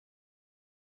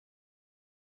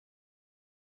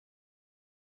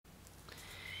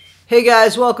Hey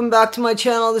guys, welcome back to my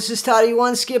channel. This is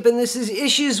Pt2, and this is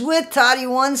Issues with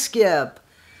Pt2.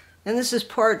 And this is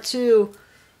part 2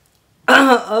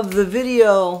 of the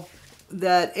video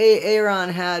that Aaron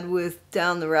had with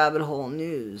Down the Rabbit Hole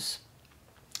News.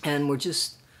 And we're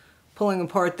just pulling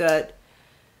apart that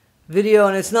video,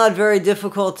 and it's not very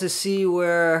difficult to see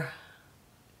where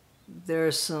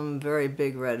there's some very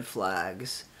big red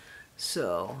flags.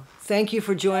 So, thank you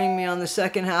for joining me on the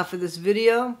second half of this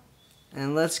video.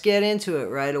 And let's get into it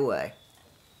right away.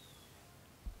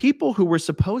 People who were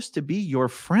supposed to be your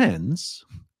friends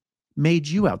made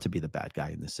you out to be the bad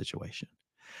guy in this situation.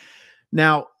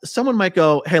 Now, someone might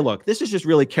go, hey, look, this is just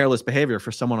really careless behavior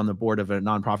for someone on the board of a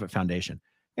nonprofit foundation.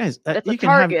 Guys, you can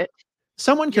have,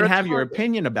 someone can have your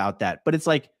opinion about that, but it's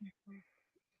like,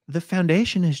 the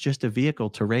foundation is just a vehicle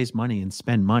to raise money and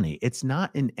spend money. It's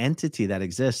not an entity that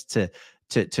exists to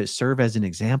serve as an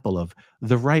example of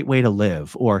the right way to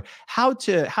live, or how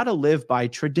to live by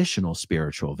traditional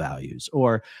spiritual values,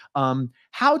 or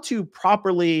how to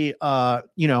properly,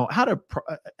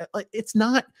 it's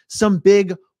not some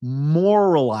big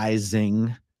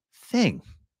moralizing thing.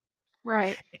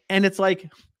 Right. And it's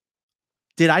like,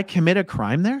 did I commit a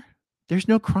crime there? There's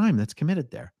no crime that's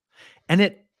committed there. And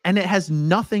it has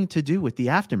nothing to do with the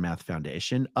Aftermath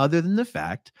Foundation other than the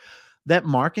fact that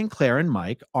Mark and Claire and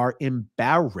Mike are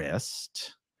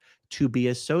embarrassed to be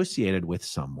associated with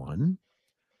someone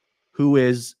who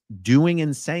is doing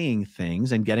and saying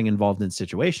things and getting involved in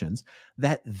situations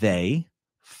that they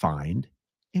find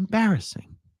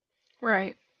embarrassing.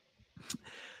 Right.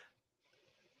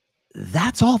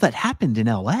 That's all that happened in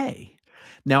LA.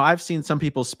 Now, I've seen some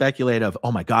people speculate of,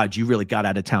 oh my God, you really got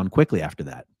out of town quickly after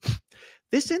that.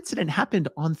 This incident happened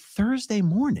on Thursday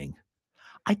morning.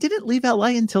 I didn't leave LA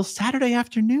until Saturday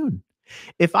afternoon.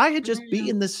 If I had just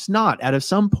beaten the snot out of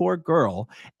some poor girl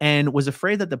and was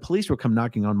afraid that the police would come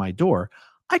knocking on my door,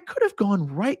 I could have gone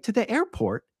right to the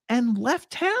airport and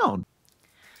left town.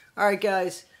 All right,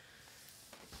 guys.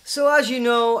 So as you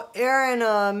know,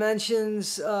 Aaron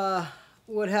mentions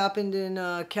what happened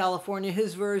in California,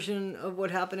 his version of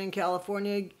what happened in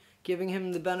California, giving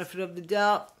him the benefit of the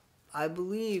doubt. I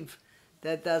believe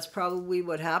that that's probably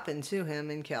what happened to him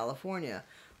in California.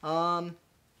 I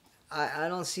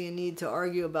don't see a need to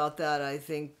argue about that. I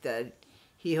think that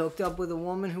he hooked up with a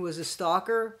woman who was a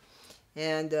stalker,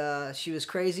 and she was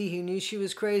crazy. He knew she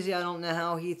was crazy. I don't know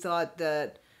how he thought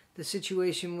that the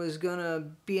situation was going to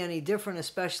be any different,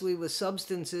 especially with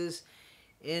substances.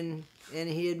 And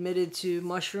he admitted to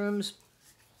mushrooms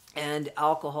and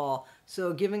alcohol.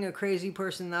 So giving a crazy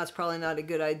person, that's probably not a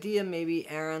good idea. Maybe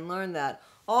Aaron learned that.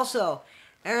 Also,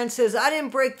 Aaron says, I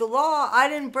didn't break the law. I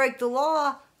didn't break the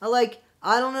law.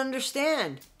 I don't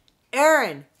understand.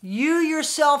 Aaron, you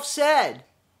yourself said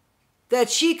that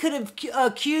she could have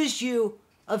accused you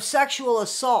of sexual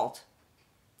assault.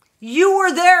 You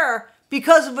were there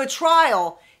because of a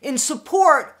trial in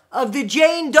support of the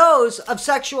Jane Does of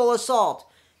sexual assault.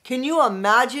 Can you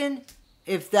imagine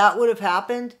if that would have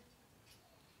happened?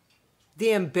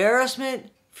 The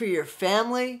embarrassment for your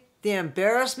family, the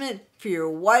embarrassment for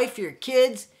your wife, your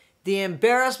kids, the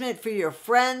embarrassment for your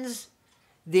friends,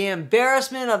 the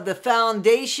embarrassment of the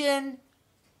foundation.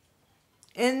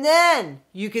 And then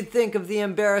you could think of the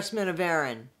embarrassment of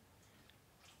Aaron.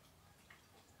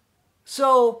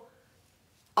 So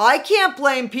I can't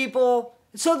blame people.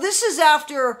 So this is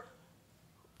after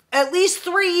at least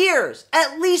 3 years.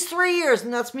 At least 3 years.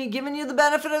 And that's me giving you the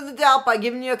benefit of the doubt by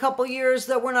giving you a couple years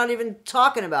that we're not even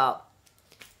talking about.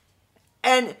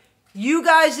 And you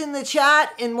guys in the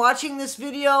chat and watching this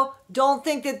video, don't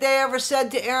think that they ever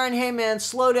said to Aaron, hey man,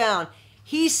 slow down.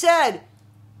 He said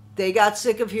they got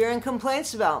sick of hearing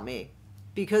complaints about me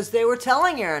because they were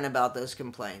telling Aaron about those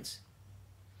complaints.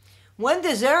 When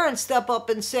does Aaron step up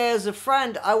and say as a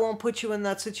friend, I won't put you in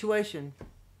that situation?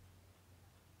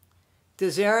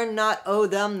 Does Aaron not owe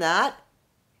them that?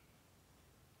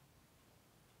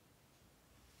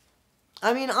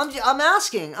 I mean, I'm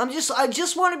asking. I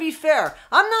just want to be fair.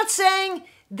 I'm not saying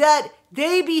that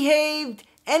they behaved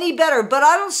any better, but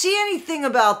I don't see anything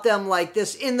about them like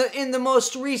this in the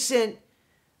most recent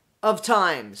of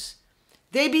times.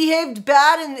 They behaved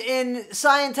bad in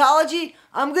Scientology.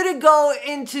 I'm going to go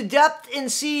into depth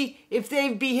and see if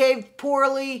they've behaved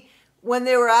poorly when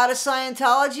they were out of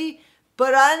Scientology,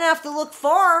 but I didn't have to look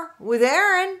far with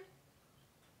Aaron.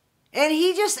 And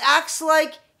he just acts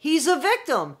like he's a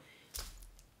victim.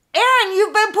 Aaron,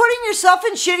 you've been putting yourself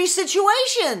in shitty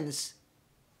situations.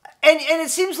 And it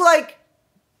seems like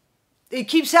it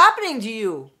keeps happening to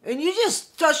you. And you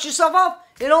just touched yourself up.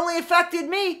 It only affected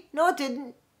me. No, it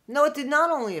didn't. No, it did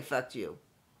not only affect you.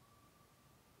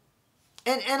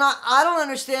 And I don't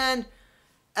understand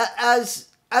as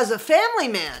a family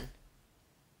man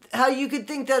how you could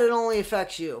think that it only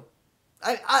affects you.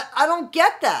 I don't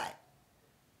get that.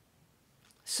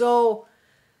 So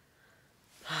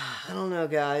I don't know,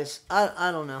 guys.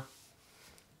 I don't know.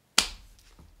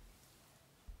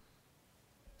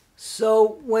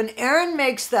 So when Aaron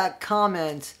makes that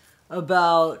comment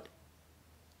about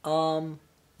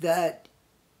that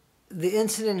the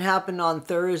incident happened on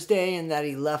Thursday and that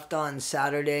he left on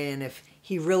Saturday, and if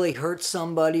he really hurt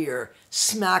somebody or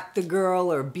smacked the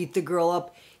girl or beat the girl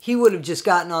up, he would have just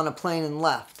gotten on a plane and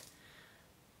left.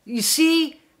 You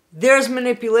see, there's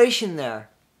manipulation there.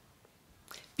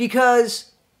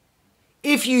 Because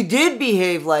if you did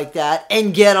behave like that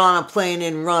and get on a plane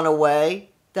and run away,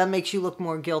 that makes you look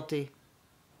more guilty.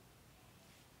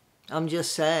 I'm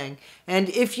just saying. And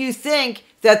if you think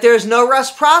that there's no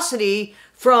reciprocity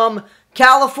from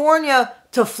California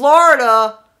to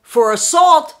Florida for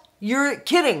assault, you're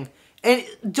kidding. And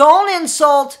don't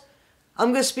insult,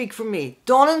 I'm going to speak for me,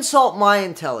 don't insult my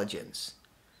intelligence.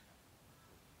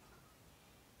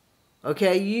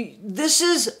 Okay, this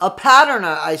is a pattern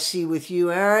I see with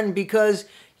you, Aaron, because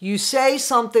you say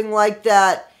something like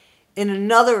that in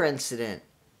another incident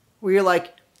where you're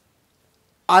like,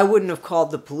 I wouldn't have called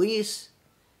the police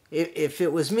if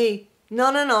it was me.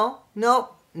 No,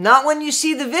 not when you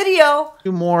see the video.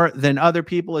 Do more than other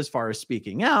people as far as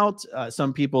speaking out.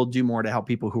 Some people do more to help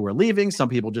people who are leaving. Some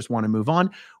people just want to move on.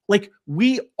 Like,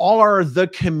 we are the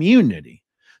community.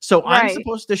 So I'm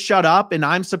supposed to shut up and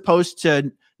I'm supposed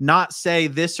to not say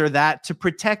this or that to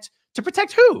protect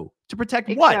who? To protect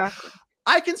what?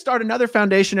 I can start another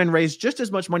foundation and raise just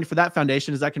as much money for that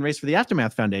foundation as I can raise for the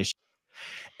Aftermath Foundation.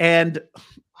 And,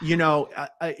 you know,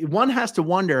 one has to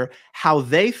wonder how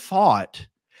they thought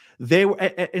they were.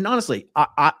 And honestly,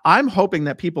 I'm hoping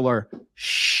that people are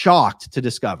shocked to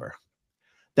discover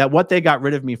that what they got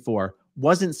rid of me for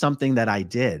wasn't something that I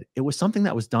did. It was something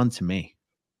that was done to me.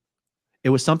 It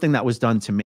was something that was done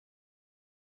to me.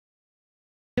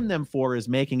 Them for is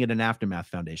making it an Aftermath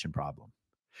Foundation problem.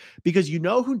 Because you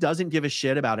know who doesn't give a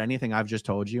shit about anything I've just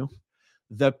told you?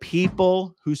 The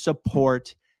people who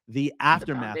support the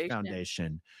Aftermath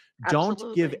Foundation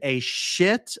don't give a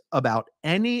shit about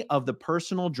any of the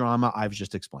personal drama I've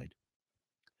just explained.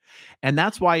 And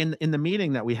that's why in the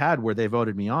meeting that we had where they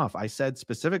voted me off, I said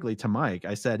specifically to Mike,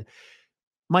 I said,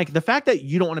 Mike, the fact that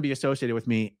you don't want to be associated with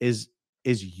me is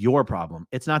your problem.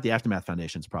 It's not the Aftermath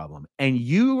Foundation's problem. And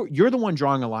you're the one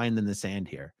drawing a line in the sand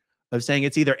here of saying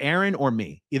it's either Aaron or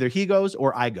me. Either he goes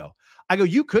or I go. I go,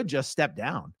 you could just step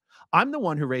down. I'm the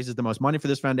one who raises the most money for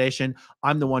this foundation.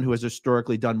 I'm the one who has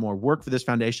historically done more work for this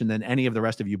foundation than any of the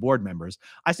rest of you board members.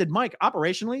 I said, Mike,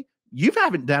 operationally, you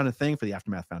haven't done a thing for the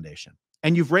Aftermath Foundation.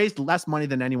 And you've raised less money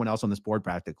than anyone else on this board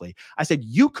practically. I said,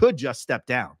 you could just step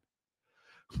down.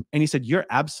 And he said, you're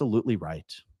absolutely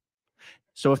right.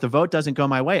 So if the vote doesn't go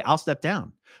my way, I'll step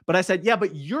down. But I said, yeah,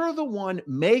 but you're the one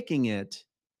making it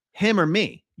him or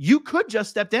me. You could just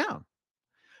step down.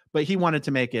 But he wanted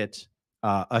to make it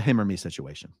a him or me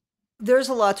situation. There's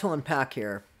a lot to unpack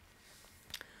here.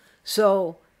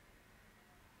 So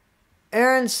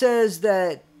Aaron says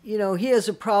that, you know, he has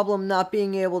a problem not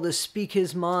being able to speak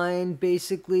his mind,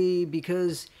 basically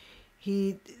because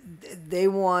they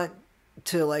want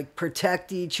to like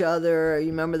protect each other. You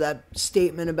remember that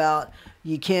statement about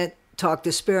you can't talk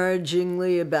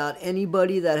disparagingly about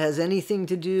anybody that has anything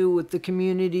to do with the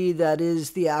community that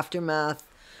is the Aftermath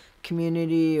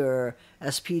community or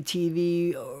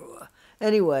SPTV or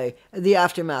anyway, the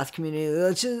Aftermath community.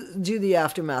 Let's just do the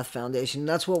Aftermath Foundation.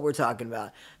 That's what we're talking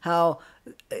about. How,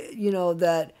 you know,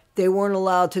 that they weren't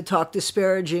allowed to talk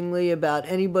disparagingly about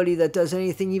anybody that does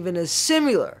anything even as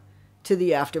similar to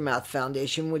the Aftermath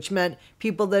Foundation, which meant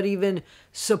people that even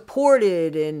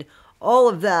supported and all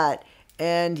of that.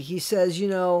 And he says, you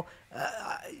know,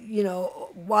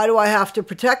 why do I have to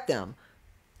protect them?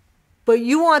 But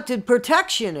you wanted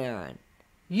protection, Aaron.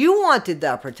 You wanted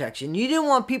that protection. You didn't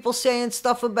want people saying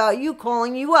stuff about you,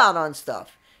 calling you out on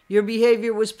stuff. Your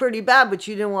behavior was pretty bad, but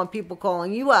you didn't want people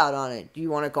calling you out on it. Do you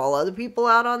want to call other people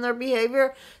out on their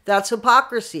behavior? That's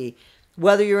hypocrisy.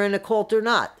 Whether you're in a cult or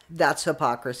not, that's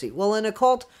hypocrisy. Well, in a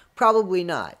cult, probably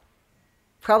not.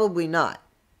 Probably not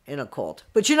in a cult.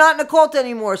 But you're not in a cult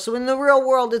anymore, so in the real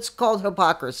world, it's called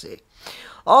hypocrisy.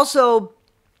 Also,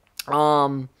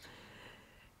 Aaron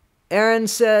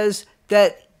says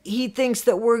that he thinks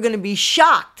that we're going to be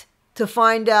shocked to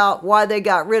find out why they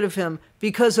got rid of him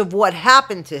because of what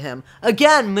happened to him.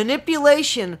 Again,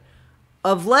 manipulation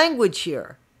of language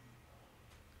here.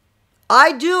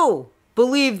 I do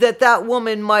believe that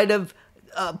woman might have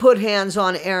put hands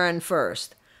on Aaron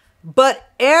first. But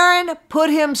Aaron put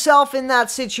himself in that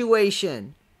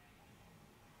situation.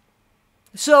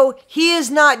 So he is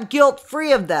not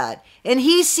guilt-free of that. And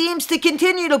he seems to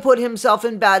continue to put himself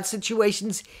in bad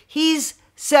situations. He's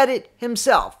said it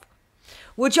himself.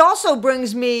 Which also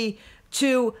brings me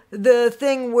to the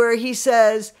thing where he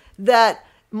says that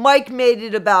Mike made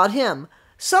it about him.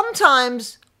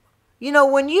 Sometimes, you know,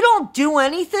 when you don't do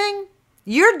anything,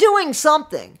 you're doing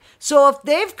something. So if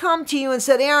they've come to you and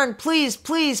said, Aaron, please,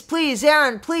 please, please,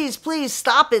 Aaron, please, please,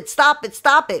 stop it, stop it,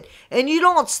 stop it, and you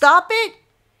don't stop it,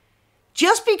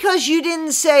 just because you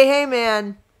didn't say, hey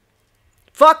man,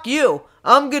 fuck you,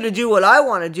 I'm going to do what I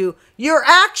want to do, your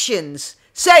actions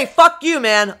say, fuck you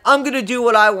man, I'm going to do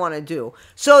what I want to do.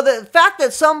 So the fact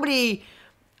that somebody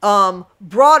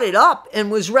brought it up and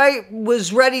was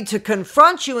ready to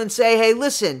confront you and say, hey,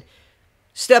 listen,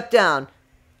 step down,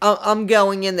 I'm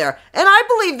going in there. And I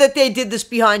believe that they did this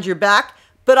behind your back,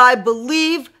 but I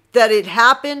believe that it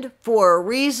happened for a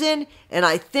reason, and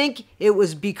I think it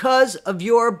was because of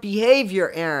your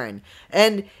behavior, Aaron.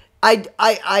 And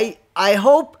I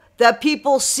hope that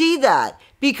people see that,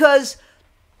 because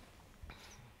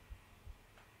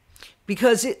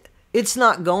it's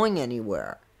not going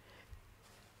anywhere.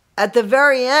 At the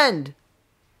very end,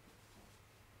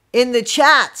 in the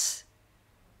chats,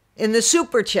 in the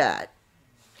super chat,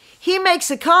 he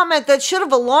makes a comment that should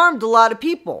have alarmed a lot of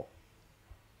people.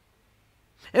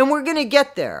 And we're going to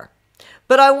get there.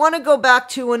 But I want to go back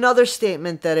to another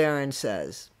statement that Aaron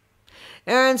says.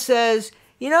 Aaron says,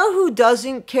 you know who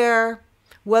doesn't care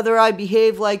whether I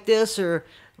behave like this or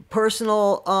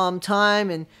personal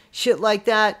time and shit like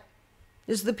that?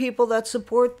 Is the people that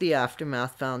support the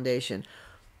Aftermath Foundation.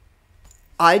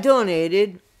 I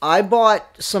donated. I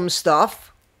bought some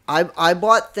stuff. I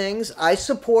bought things. I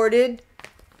supported.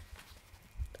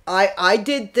 I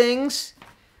did things.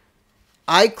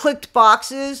 I clicked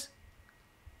boxes.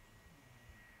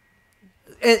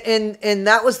 And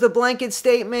that was the blanket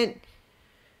statement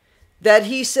that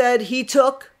he said he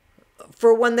took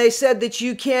for when they said that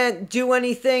you can't do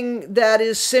anything that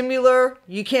is similar.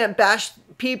 You can't bash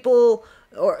people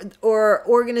or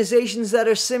organizations that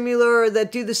are similar or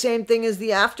that do the same thing as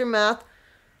the Aftermath.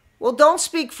 Well, don't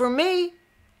speak for me.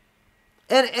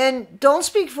 And don't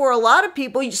speak for a lot of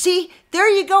people. You see, there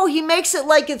you go. He makes it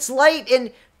like it's light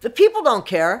and the people don't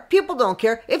care. People don't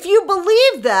care. If you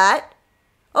believe that,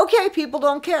 okay, people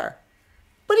don't care.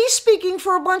 But he's speaking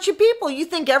for a bunch of people. You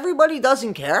think everybody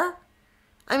doesn't care?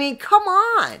 I mean, come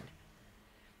on.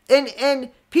 And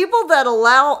people that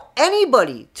allow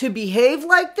anybody to behave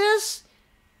like this,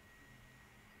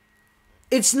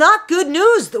 it's not good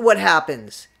news that what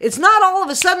happens. It's not all of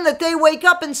a sudden that they wake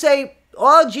up and say,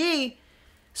 oh, gee,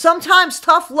 sometimes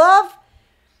tough love,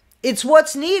 it's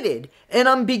what's needed. And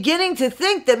I'm beginning to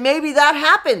think that maybe that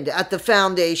happened at the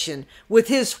foundation with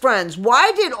his friends.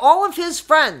 Why did all of his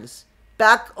friends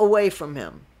back away from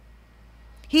him?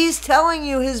 He's telling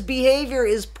you his behavior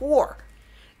is poor.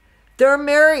 They're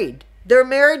married. They're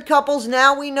married couples.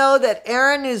 Now we know that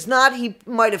Aaron is not. He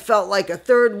might have felt like a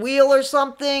third wheel or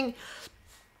something.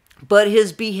 But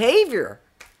his behavior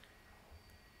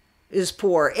is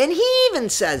poor. And he even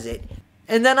says it.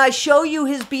 And then I show you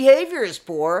his behavior is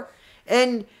poor.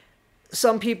 And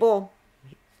some people,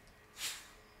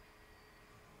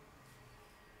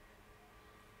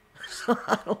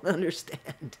 I don't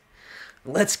understand.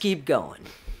 Let's keep going.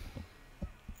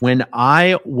 When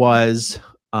I was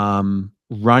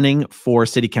running for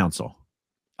city council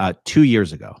 2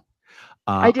 years ago,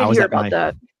 I did hear about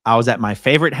that. I was at my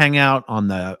favorite hangout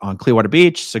on Clearwater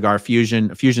Beach,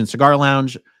 Fusion Cigar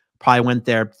Lounge. Probably went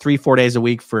there 3-4 days a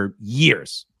week for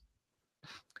years.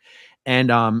 And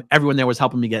everyone there was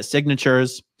helping me get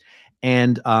signatures.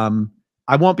 And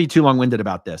I won't be too long-winded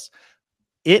about this.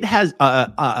 It has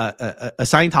a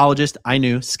Scientologist I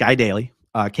knew, Sky Daly,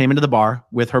 came into the bar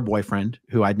with her boyfriend,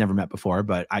 who I'd never met before,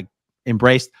 but I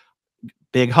embraced.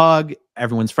 Big hug.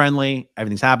 Everyone's friendly.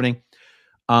 Everything's happening.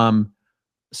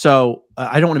 So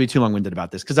I don't want to be too long-winded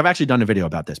about this because I've actually done a video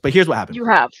about this. But here's what happened. You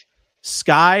have.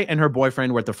 Sky and her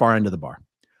boyfriend were at the far end of the bar.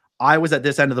 I was at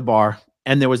this end of the bar,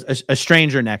 and there was a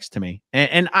stranger next to me.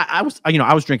 And I was,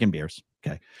 I was drinking beers.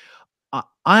 Okay.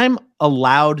 I'm a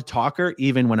loud talker,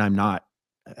 even when I'm not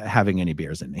having any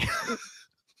beers in me.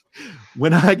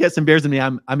 When I get some beers in me,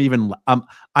 I'm a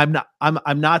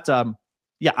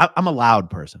loud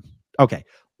person. Okay.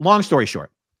 Long story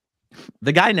short,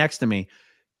 the guy next to me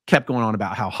kept going on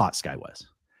about how hot Sky was.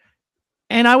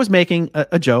 And I was making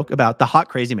a joke about the hot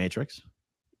crazy matrix.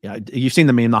 Yeah, you've seen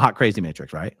the meme, the hot crazy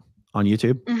matrix, right? On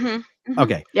YouTube? Mm-hmm. Mm-hmm.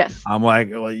 Okay. Yes. I'm like,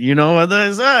 well, you know what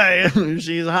they say.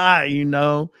 She's hot,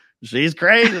 she's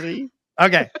crazy.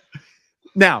 Okay.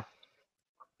 Now,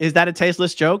 Is that a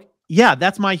tasteless joke? Yeah,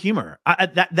 that's my humor.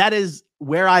 That is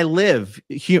where I live.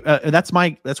 That's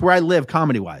where I live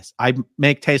comedy wise. I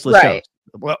make tasteless jokes.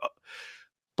 Well,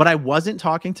 but I wasn't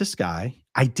talking to Sky.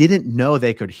 I didn't know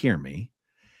they could hear me.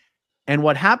 And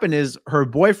what happened is her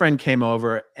boyfriend came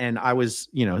over and I was,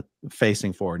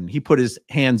 facing forward, and he put his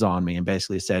hands on me and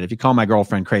basically said, if you call my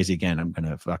girlfriend crazy again, I'm going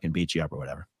to fucking beat you up or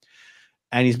whatever.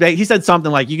 And he said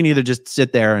something like, you can either just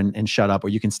sit there and shut up, or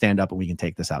you can stand up and we can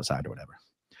take this outside or whatever.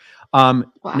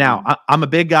 Wow. Now I'm a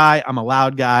big guy. I'm a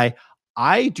loud guy.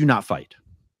 I do not fight.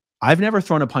 I've never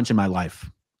thrown a punch in my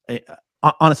life.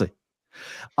 Honestly.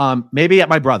 Maybe at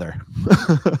my brother.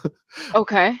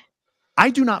 Okay. I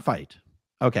do not fight.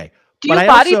 Okay. Do you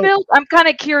bodybuild? I'm kind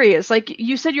of curious. Like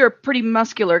you said, you're a pretty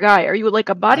muscular guy. Are you like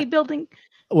a bodybuilding?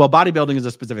 Well, bodybuilding is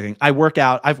a specific thing. I work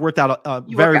out. I've worked out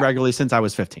very regularly since I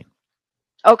was 15.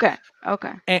 Okay.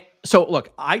 Okay. And so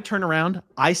look, I turn around,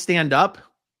 I stand up.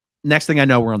 Next thing I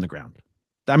know, we're on the ground.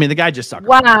 I mean, the guy just sucked.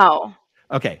 Wow.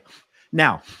 Okay.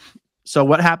 Now, so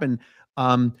what happened?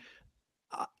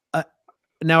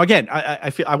 Now, again,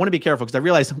 I want to be careful because I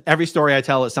realize every story I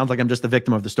tell, it sounds like I'm just the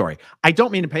victim of the story. I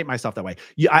don't mean to paint myself that way.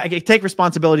 I can take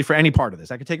responsibility for any part of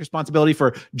this. I can take responsibility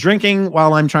for drinking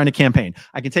while I'm trying to campaign.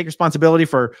 I can take responsibility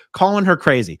for calling her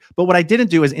crazy. But what I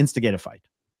didn't do is instigate a fight.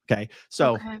 Okay.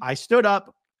 So I stood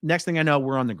up. Next thing I know,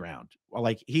 we're on the ground.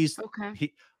 Like he's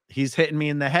hitting me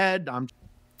in the head.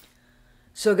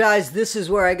 So guys, this is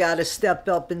where I got to step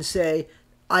up and say,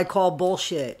 I call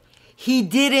bullshit. He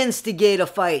did instigate a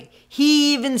fight.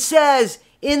 He even says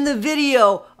in the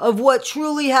video of what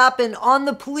truly happened on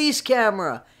the police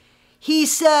camera, he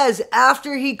says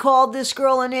after he called this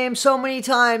girl a name so many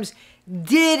times,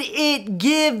 did it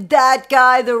give that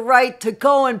guy the right to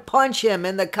go and punch him?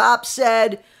 And the cop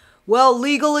said, well,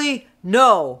 legally,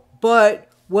 no. But,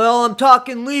 well, I'm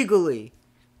talking legally.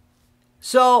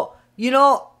 So,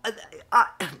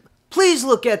 please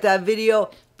look at that video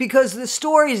because the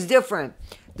story is different.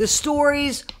 The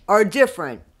stories are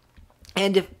different.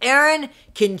 And if Aaron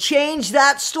can change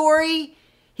that story,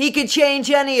 he could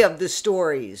change any of the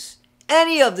stories.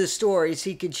 Any of the stories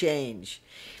he could change.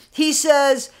 He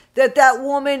says that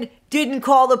woman didn't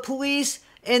call the police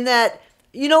and that,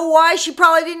 you know why she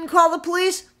probably didn't call the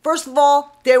police? First of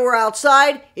all, they were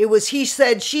outside. It was he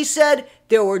said, she said.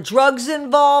 There were drugs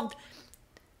involved.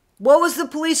 What was the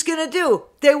police going to do?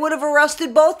 They would have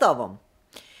arrested both of them.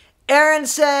 Aaron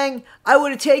saying, I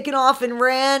would have taken off and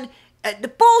ran. The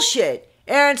bullshit.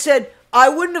 Aaron said, I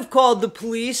wouldn't have called the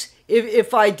police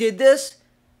if I did this.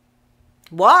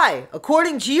 Why?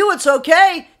 According to you, it's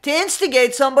okay to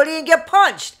instigate somebody and get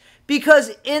punched.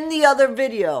 Because in the other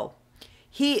video,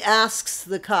 he asks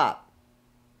the cop,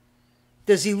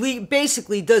 does he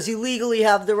legally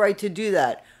have the right to do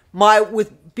that?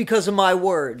 Because of my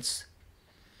words.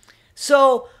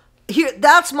 So here,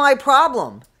 that's my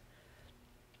problem.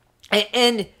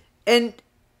 And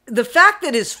the fact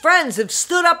that his friends have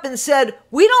stood up and said,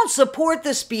 we don't support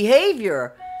this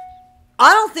behavior.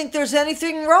 I don't think there's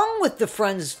anything wrong with the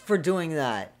friends for doing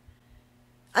that.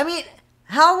 I mean,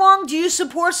 how long do you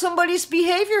support somebody's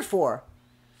behavior for?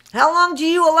 How long do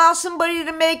you allow somebody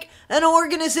to make an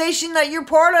organization that you're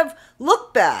part of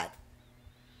look bad?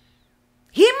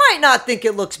 He might not think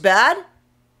it looks bad,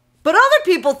 but other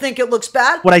people think it looks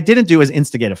bad. What I didn't do is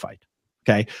instigate a fight.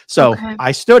 Okay. So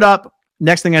I stood up.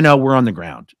 Next thing I know, we're on the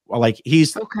ground. Like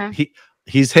he's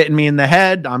hitting me in the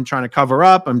head. I'm trying to cover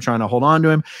up. I'm trying to hold on to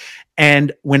him.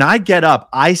 And when I get up,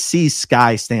 I see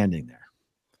Sky standing there.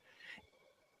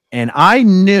 And I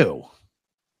knew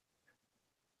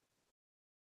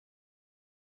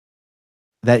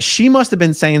that she must have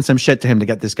been saying some shit to him to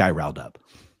get this guy riled up.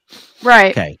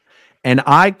 Right. Okay. And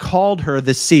I called her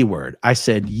the C word. I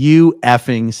said, you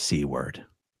effing C word.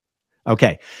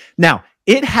 Okay. Now,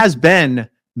 it has been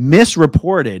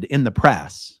misreported in the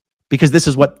press because this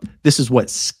is what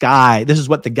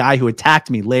the guy who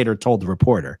attacked me later told the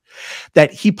reporter,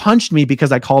 that he punched me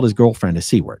because I called his girlfriend a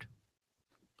C word.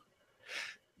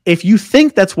 If you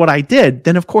think that's what I did,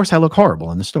 then of course I look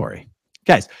horrible in the story.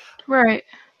 Guys, right.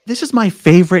 This is my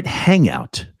favorite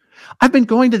hangout. I've been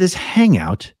going to this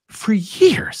hangout for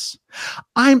years.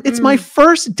 It's my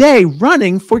first day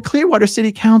running for Clearwater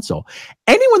City Council.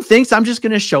 Anyone thinks I'm just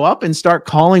going to show up and start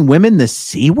calling women the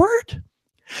C word?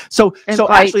 So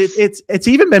actually it's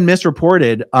even been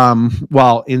misreported,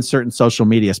 while in certain social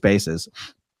media spaces,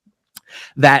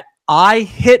 that I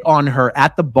hit on her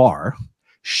at the bar.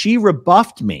 She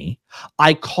rebuffed me.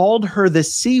 I called her the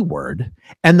C word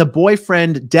and the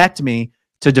boyfriend decked me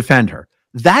to defend her.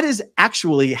 That is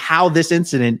actually how this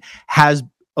incident has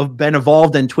been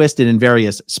evolved and twisted in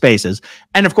various spaces.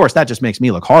 And of course, that just makes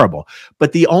me look horrible.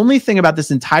 But the only thing about this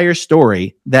entire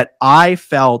story that I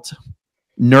felt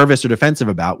nervous or defensive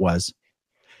about was,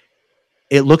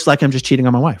 it looks like I'm just cheating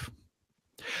on my wife.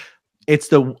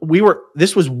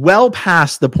 This was well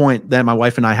past the point that my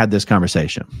wife and I had this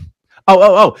conversation.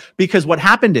 Because what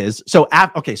happened is, so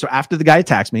after the guy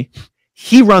attacks me,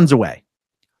 he runs away.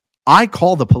 I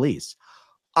call the police.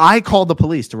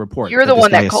 To report. You're the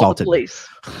one that called the police.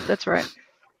 That's right.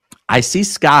 I see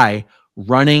Sky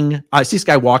walking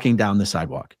down the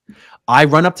sidewalk. I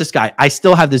run up to Sky. I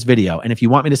still have this video. And if you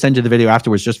want me to send you the video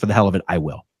afterwards, just for the hell of it, I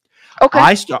will. Okay.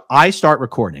 I start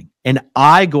recording and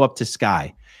I go up to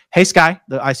Sky. Hey, Sky,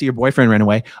 I see your boyfriend ran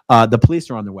away. The police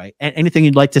are on their way. Anything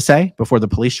you'd like to say before the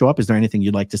police show up? Is there anything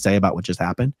you'd like to say about what just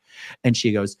happened? And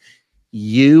she goes,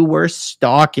 you were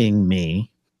stalking me.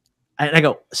 And I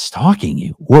go, stalking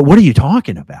you? What are you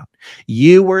talking about?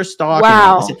 You were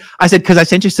stalking me. I said, because I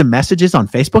sent you some messages on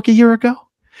Facebook a year ago.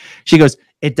 She goes,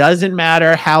 it doesn't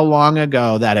matter how long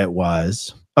ago that it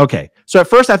was. Okay. So at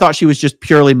first I thought she was just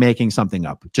purely making something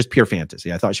up, just pure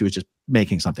fantasy. I thought she was just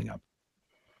making something up.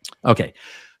 Okay.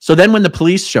 So then when the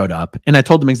police showed up and I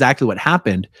told them exactly what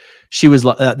happened,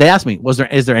 they asked me,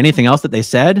 is there anything else that they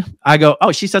said? I go,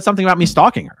 oh, she said something about me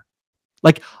stalking her.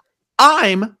 Like,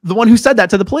 I'm the one who said that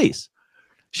to the police.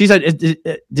 She said,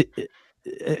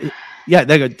 yeah,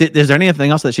 they go, is there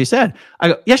anything else that she said? I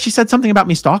go, yeah, she said something about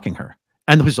me stalking her.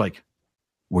 And it was like,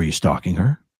 were you stalking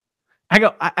her? I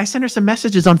go, I sent her some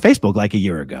messages on Facebook like a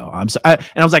year ago. And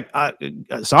I was like,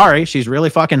 sorry, she's really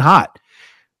fucking hot.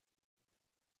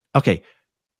 Okay.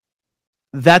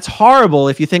 That's horrible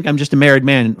if you think I'm just a married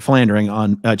man philandering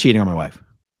on cheating on my wife.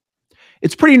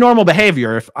 It's pretty normal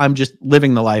behavior if I'm just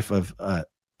living the life of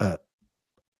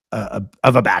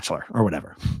a bachelor or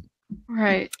whatever.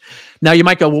 Right. Now you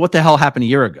might go, well, what the hell happened a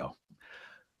year ago?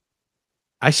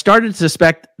 I started to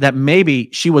suspect that maybe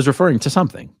she was referring to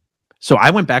something. So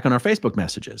I went back on our Facebook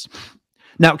messages.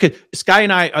 Now, Sky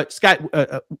and I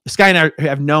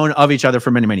have known of each other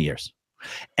for many, many years.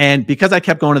 And because I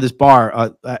kept going to this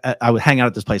bar, I would hang out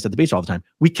at this place at the beach all the time.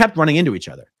 We kept running into each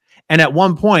other. And at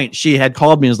one point she had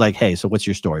called me and was like, hey, so what's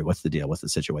your story? What's the deal? What's the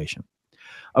situation?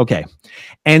 Okay.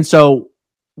 And so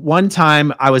one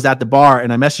time I was at the bar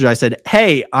and I messaged her. I said,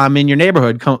 hey, I'm in your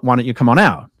neighborhood. Why don't you come on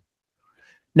out?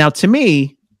 Now, to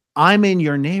me, I'm in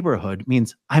your neighborhood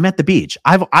means I'm at the beach.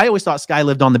 I always thought Sky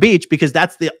lived on the beach because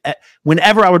that's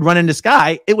whenever I would run into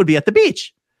Sky, it would be at the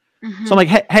beach. Mm-hmm. So I'm like,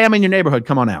 hey, I'm in your neighborhood.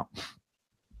 Come on out.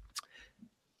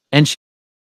 And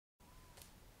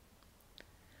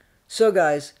so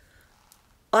guys,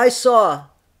 I saw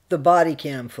the body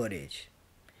cam footage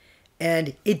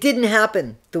and it didn't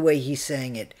happen the way he's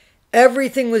saying it.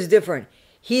 Everything was different.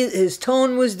 His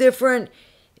tone was different.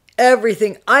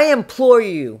 Everything. I implore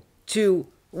you to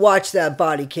watch that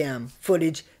body cam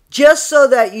footage just so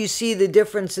that you see the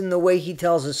difference in the way he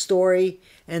tells a story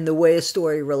and the way a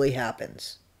story really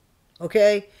happens.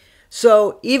 Okay?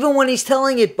 So even when he's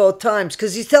telling it both times,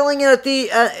 because he's telling it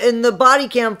at in the body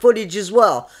cam footage as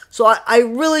well. So I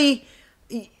really,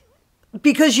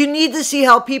 because you need to see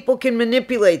how people can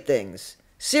manipulate things.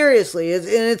 Seriously. And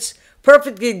it's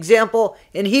perfect example.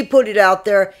 And he put it out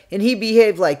there and he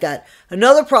behaved like that.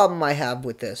 Another problem I have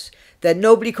with this that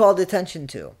nobody called attention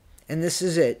to, and this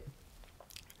is it.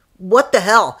 What the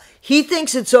hell? He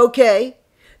thinks it's okay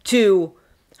to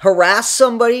harass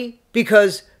somebody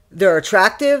because they're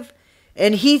attractive,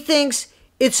 and he thinks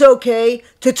it's okay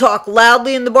to talk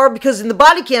loudly in the bar because in the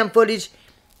body cam footage,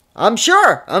 I'm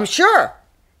sure,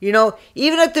 you know,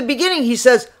 even at the beginning he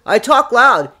says, I talk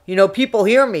loud, you know, people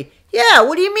hear me. Yeah,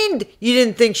 what do you mean you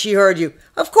didn't think she heard you?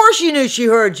 Of course you knew she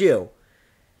heard you.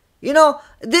 You know,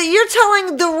 you're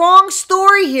telling the wrong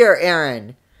story here,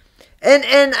 Aaron.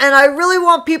 And I really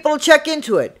want people to check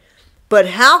into it. But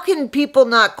how can people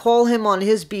not call him on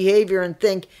his behavior and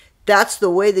think that's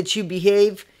the way that you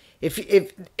behave? If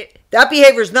that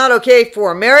behavior is not okay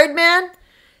for a married man,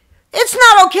 it's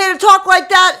not okay to talk like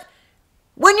that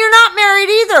when you're not married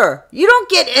either. You don't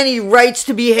get any rights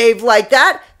to behave like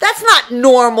that. That's not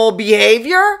normal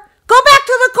behavior. Go back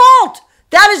to the cult.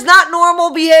 That is not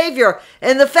normal behavior.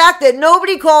 And the fact that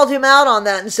nobody called him out on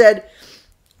that and said,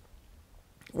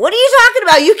 what are you talking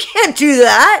about? You can't do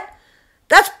that.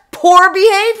 That's poor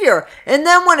behavior. And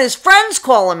then when his friends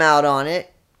call him out on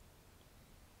it,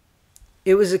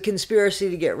 it was a conspiracy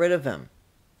to get rid of him.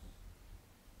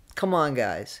 Come on,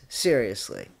 guys.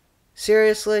 Seriously.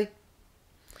 Seriously?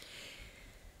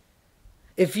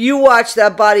 If you watch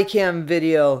that body cam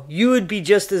video, you would be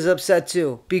just as upset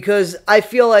too. Because I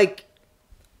feel like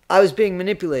I was being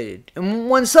manipulated. And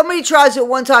when somebody tries it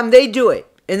one time, they do it.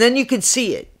 And then you could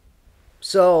see it.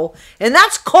 So, and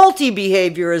that's culty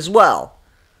behavior as well.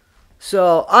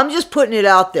 So I'm just putting it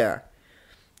out there.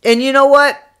 And you know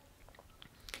what?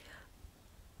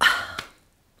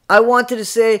 I wanted to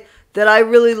say that I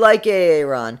really like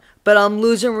Aaron, but I'm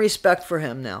losing respect for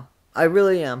him now. I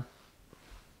really am.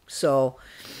 So,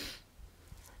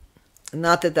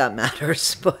 not that that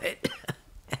matters, but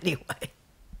anyway.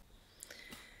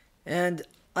 And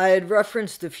I had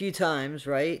referenced a few times,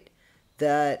 right,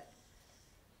 that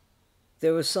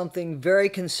there was something very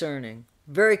concerning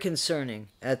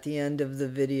at the end of the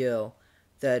video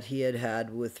that he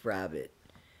had with Rabbit.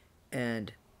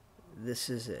 And this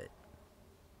is it.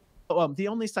 The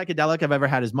only psychedelic I've ever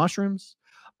had is mushrooms.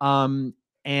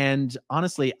 And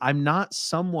honestly, I'm not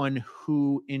someone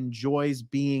who enjoys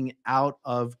being out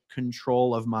of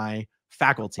control of my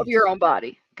faculties. Of your own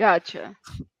body. Gotcha.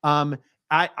 I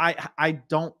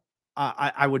don't.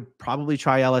 I would probably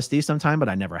try LSD sometime, but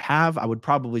I never have. I would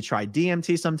probably try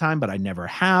DMT sometime, but I never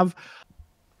have.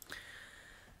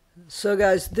 So,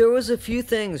 guys, there was a few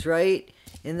things, right,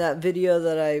 in that video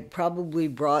that I probably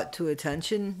brought to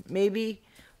attention, maybe,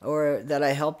 or that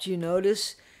I helped you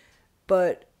notice.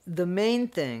 But the main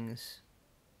things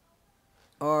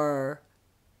are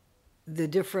the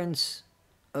difference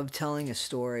of telling a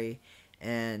story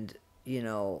and, you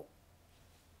know,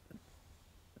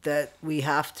 that we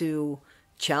have to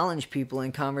challenge people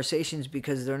in conversations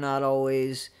because they're not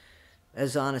always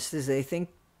as honest as they think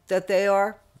that they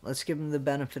are. Let's give them the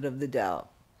benefit of the doubt.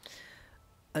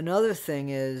 Another thing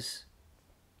is,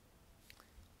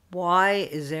 why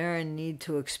is Aaron need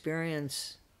to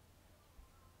experience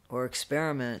or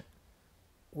experiment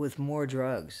with more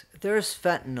drugs? There's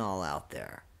fentanyl out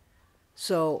there.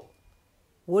 So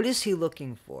what is he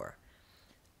looking for?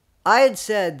 I had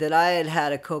said that I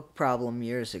had a coke problem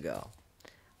years ago.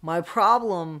 My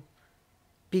problem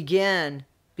began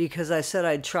because I said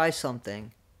I'd try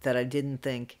something that I didn't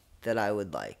think that I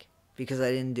would like, because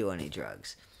I didn't do any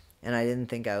drugs and I didn't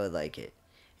think I would like it.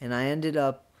 And I ended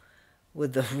up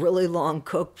with a really long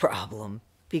coke problem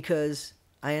because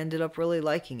I ended up really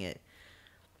liking it.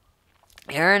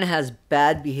 Aaron has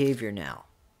bad behavior now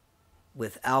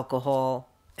with alcohol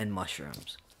and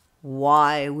mushrooms.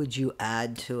 Why would you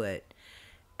add to it?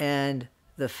 And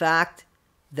the fact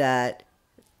that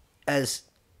as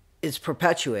it's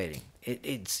perpetuating,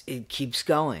 it keeps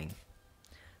going.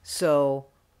 So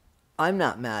I'm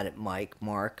not mad at Mike,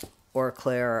 Mark, or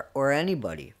Claire, or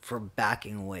anybody for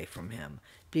backing away from him,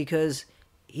 because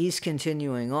he's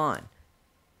continuing on.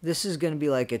 This is going to be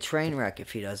like a train wreck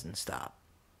if he doesn't stop.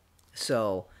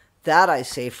 So that I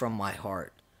say from my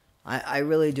heart. I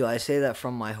really do. I say that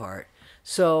from my heart.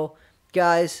 So,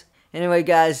 guys,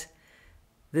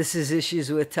 this is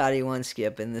Issues with Toddy One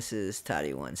Skip, and this is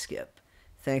Toddy One Skip.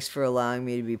 Thanks for allowing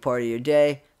me to be part of your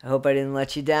day. I hope I didn't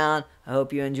let you down. I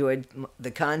hope you enjoyed the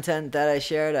content that I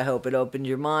shared. I hope it opened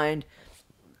your mind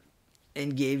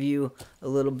and gave you a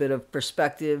little bit of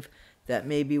perspective that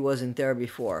maybe wasn't there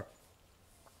before.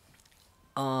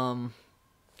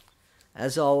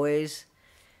 As always,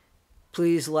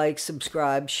 please like,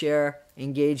 subscribe, share,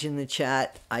 engage in the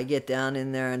chat. I get down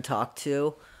in there and talk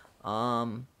too.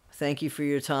 Thank you for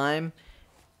your time.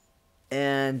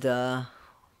 And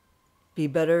be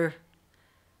better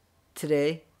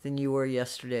today than you were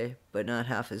yesterday, but not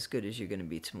half as good as you're going to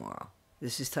be tomorrow.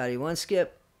 This is Toddy One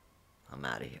Skip. I'm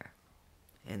out of here.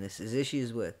 And this is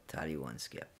Issues with Toddy One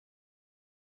Skip.